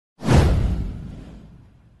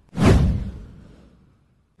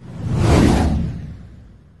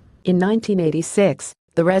In 1986,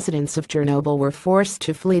 the residents of Chernobyl were forced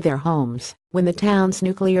to flee their homes when the town's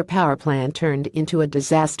nuclear power plant turned into a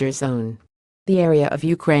disaster zone. The area of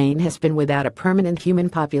Ukraine has been without a permanent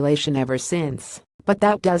human population ever since, but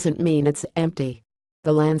that doesn't mean it's empty.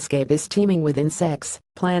 The landscape is teeming with insects,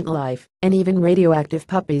 plant life, and even radioactive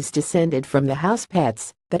puppies descended from the house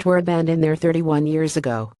pets that were abandoned there 31 years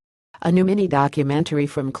ago. A new mini-documentary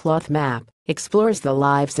from Cloth Map explores the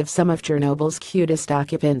lives of some of Chernobyl's cutest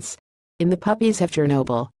occupants. In The Puppies of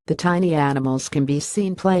Chernobyl, the tiny animals can be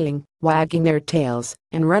seen playing, wagging their tails,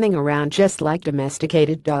 and running around just like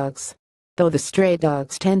domesticated dogs. Though the stray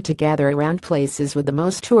dogs tend to gather around places with the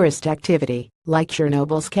most tourist activity, like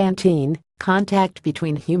Chernobyl's canteen, contact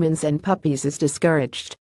between humans and puppies is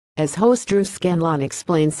discouraged. As host Drew Scanlon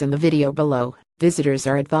explains in the video below, visitors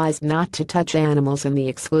are advised not to touch animals in the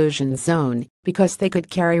exclusion zone because they could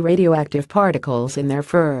carry radioactive particles in their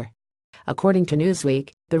fur. According to Newsweek,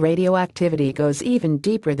 the radioactivity goes even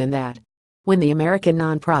deeper than that. When the American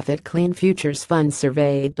nonprofit Clean Futures Fund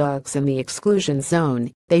surveyed dogs in the exclusion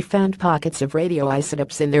zone, they found pockets of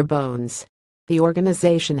radioisotopes in their bones. The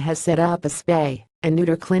organization has set up a spay and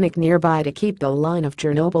neuter clinic nearby to keep the line of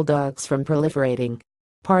Chernobyl dogs from proliferating.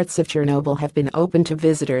 Parts of Chernobyl have been open to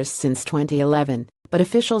visitors since 2011, but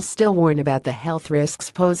officials still warn about the health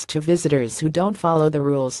risks posed to visitors who don't follow the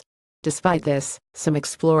rules. Despite this, some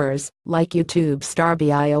explorers, like YouTube star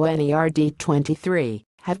Bionerd23,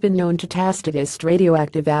 have been known to test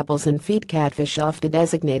radioactive apples and feed catfish off the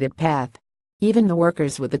designated path. Even the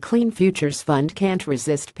workers with the Clean Futures Fund can't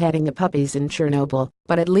resist petting the puppies in Chernobyl,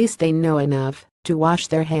 but at least they know enough to wash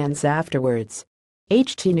their hands afterwards.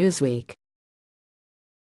 HT Newsweek.